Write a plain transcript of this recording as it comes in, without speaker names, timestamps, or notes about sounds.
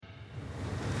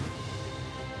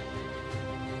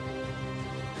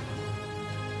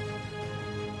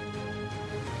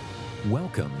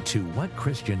Welcome to What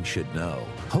Christians Should Know,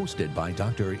 hosted by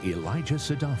Dr. Elijah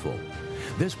Sadafel.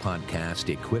 This podcast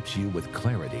equips you with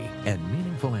clarity and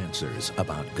meaningful answers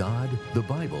about God, the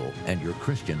Bible, and your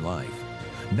Christian life.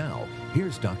 Now,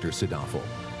 here's Dr. Sadafel.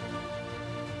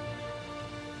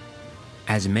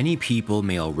 As many people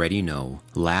may already know,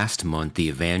 last month the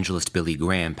evangelist Billy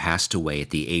Graham passed away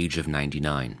at the age of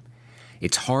 99.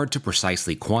 It's hard to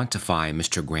precisely quantify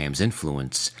Mr. Graham's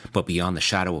influence, but beyond the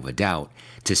shadow of a doubt,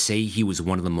 to say he was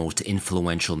one of the most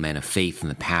influential men of faith in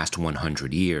the past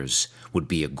 100 years would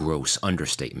be a gross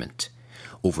understatement.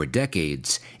 Over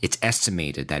decades, it's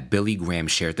estimated that Billy Graham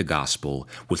shared the gospel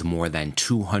with more than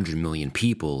 200 million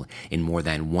people in more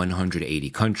than 180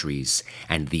 countries,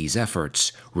 and these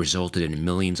efforts resulted in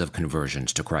millions of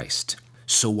conversions to Christ.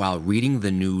 So while reading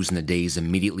the news in the days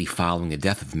immediately following the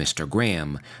death of Mr.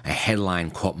 Graham, a headline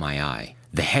caught my eye.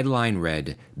 The headline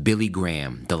read, "Billy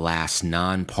Graham, the last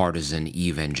non-partisan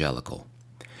evangelical."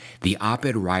 The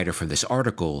op-ed writer for this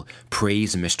article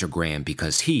praised Mr. Graham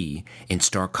because he, in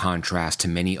stark contrast to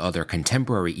many other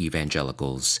contemporary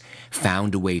evangelicals,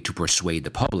 found a way to persuade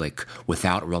the public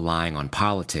without relying on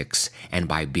politics and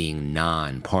by being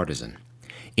non-partisan.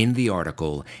 In the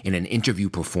article, in an interview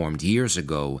performed years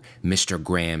ago, Mr.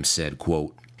 Graham said,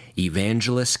 quote,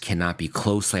 "Evangelists cannot be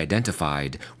closely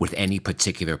identified with any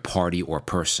particular party or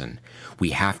person. We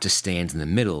have to stand in the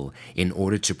middle in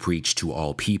order to preach to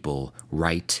all people,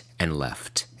 right and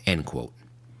left." End quote.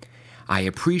 I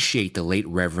appreciate the late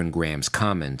Reverend Graham's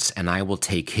comments, and I will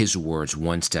take his words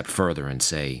one step further and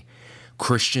say,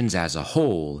 Christians as a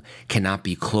whole cannot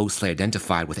be closely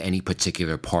identified with any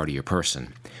particular party or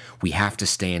person. We have to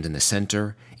stand in the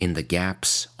center, in the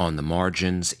gaps, on the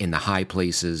margins, in the high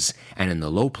places, and in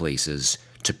the low places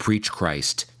to preach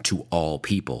Christ to all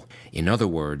people. In other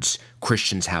words,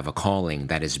 Christians have a calling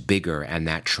that is bigger and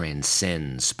that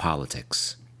transcends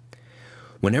politics.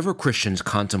 Whenever Christians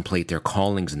contemplate their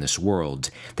callings in this world,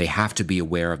 they have to be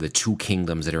aware of the two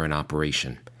kingdoms that are in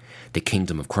operation: the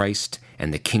kingdom of Christ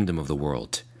and the kingdom of the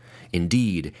world.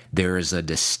 Indeed, there is a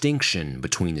distinction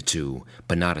between the two,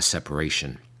 but not a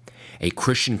separation. A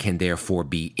Christian can therefore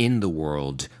be in the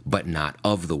world, but not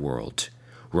of the world.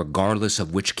 Regardless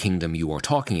of which kingdom you are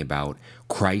talking about,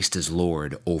 Christ is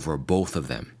Lord over both of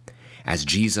them. As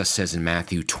Jesus says in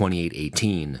Matthew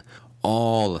 28:18,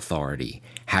 "All authority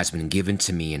has been given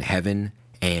to me in heaven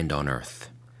and on earth."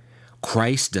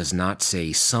 Christ does not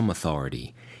say some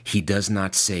authority. He does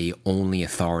not say only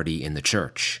authority in the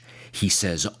church. He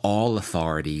says all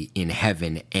authority in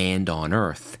heaven and on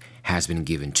earth has been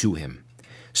given to him.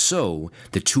 So,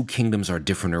 the two kingdoms are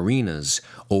different arenas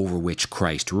over which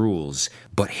Christ rules,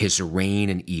 but his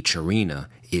reign in each arena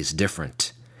is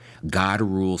different. God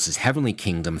rules his heavenly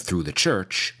kingdom through the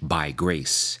church by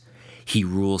grace. He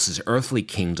rules his earthly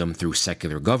kingdom through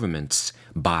secular governments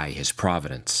by his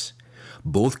providence.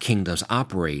 Both kingdoms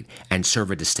operate and serve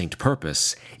a distinct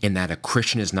purpose in that a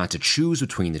Christian is not to choose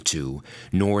between the two,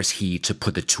 nor is he to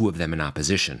put the two of them in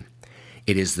opposition.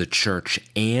 It is the church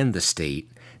and the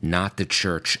state, not the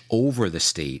church over the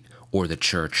state or the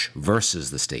church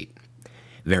versus the state.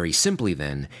 Very simply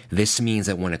then, this means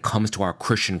that when it comes to our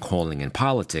Christian calling in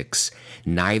politics,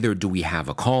 neither do we have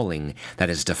a calling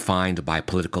that is defined by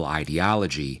political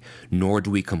ideology, nor do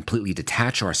we completely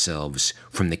detach ourselves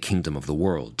from the kingdom of the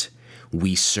world.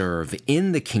 We serve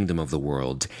in the kingdom of the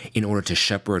world in order to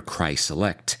shepherd Christ's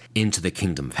elect into the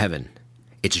kingdom of heaven.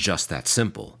 It's just that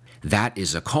simple. That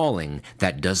is a calling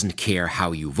that doesn't care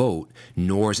how you vote,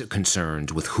 nor is it concerned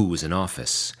with who is in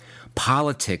office.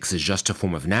 Politics is just a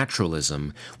form of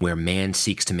naturalism where man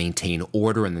seeks to maintain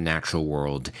order in the natural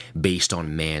world based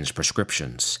on man's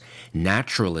prescriptions.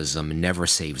 Naturalism never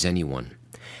saves anyone.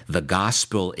 The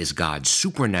gospel is God's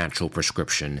supernatural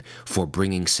prescription for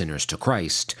bringing sinners to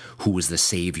Christ, who is the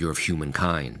Savior of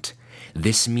humankind.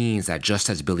 This means that just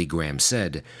as Billy Graham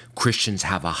said, Christians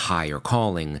have a higher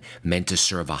calling meant to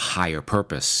serve a higher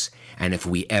purpose. And if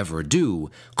we ever do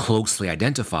closely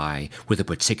identify with a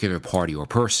particular party or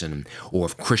person, or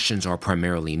if Christians are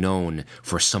primarily known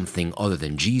for something other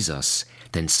than Jesus,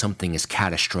 then something is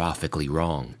catastrophically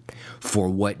wrong. For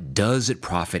what does it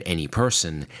profit any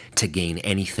person to gain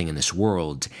anything in this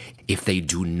world if they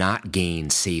do not gain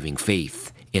saving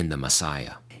faith in the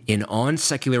Messiah? In On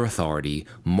Secular Authority,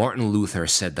 Martin Luther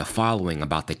said the following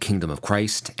about the kingdom of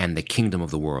Christ and the kingdom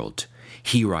of the world.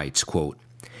 He writes, quote,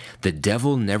 The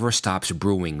devil never stops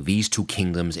brewing these two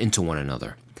kingdoms into one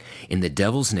another. In the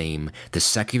devil's name, the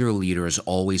secular leaders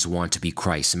always want to be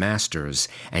Christ's masters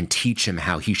and teach him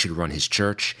how he should run his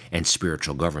church and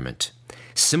spiritual government.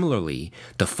 Similarly,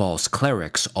 the false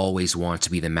clerics always want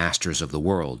to be the masters of the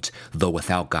world, though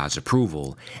without God's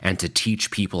approval, and to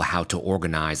teach people how to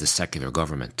organize the secular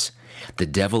government. The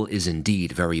devil is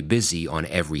indeed very busy on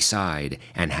every side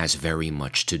and has very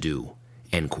much to do."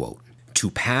 End quote. To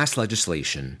pass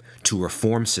legislation, to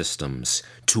reform systems,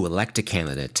 to elect a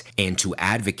candidate, and to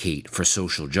advocate for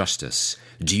social justice,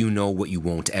 do you know what you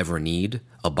won't ever need?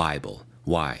 A Bible.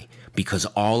 Why? Because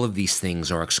all of these things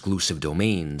are exclusive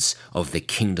domains of the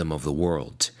kingdom of the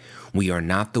world. We are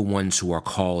not the ones who are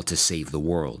called to save the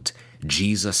world.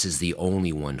 Jesus is the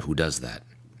only one who does that.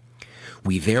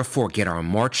 We therefore get our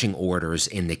marching orders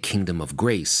in the kingdom of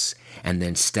grace and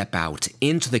then step out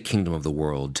into the kingdom of the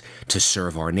world to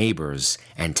serve our neighbors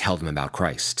and tell them about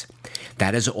Christ.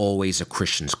 That is always a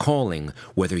Christian's calling,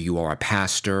 whether you are a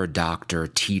pastor, doctor,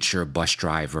 teacher, bus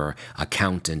driver,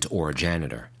 accountant, or a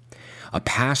janitor. A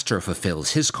pastor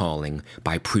fulfills his calling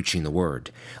by preaching the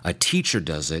word. A teacher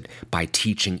does it by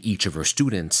teaching each of her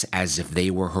students as if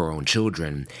they were her own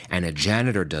children, and a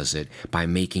janitor does it by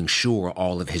making sure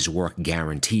all of his work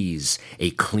guarantees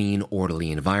a clean,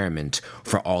 orderly environment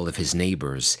for all of his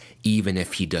neighbors, even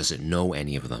if he doesn't know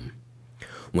any of them.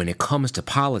 When it comes to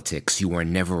politics, you are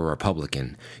never a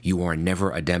Republican. You are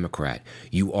never a Democrat.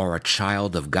 You are a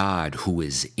child of God who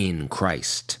is in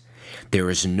Christ. There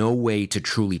is no way to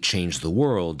truly change the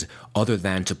world other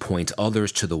than to point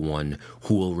others to the one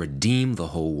who will redeem the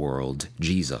whole world,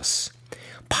 Jesus.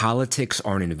 Politics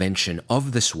are an invention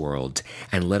of this world,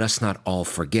 and let us not all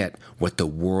forget what the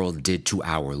world did to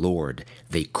our Lord.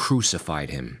 They crucified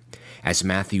him. As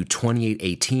Matthew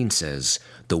 28:18 says,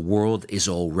 the world is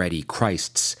already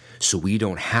Christ's, so we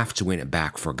don't have to win it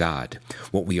back for God.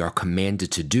 What we are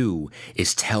commanded to do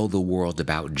is tell the world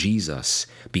about Jesus,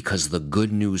 because the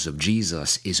good news of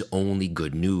Jesus is only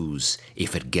good news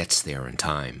if it gets there in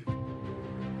time.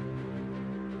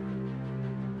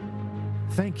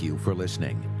 Thank you for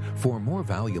listening. For more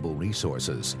valuable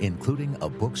resources, including a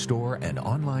bookstore and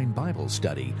online Bible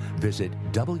study, visit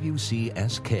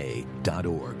wcsk.org.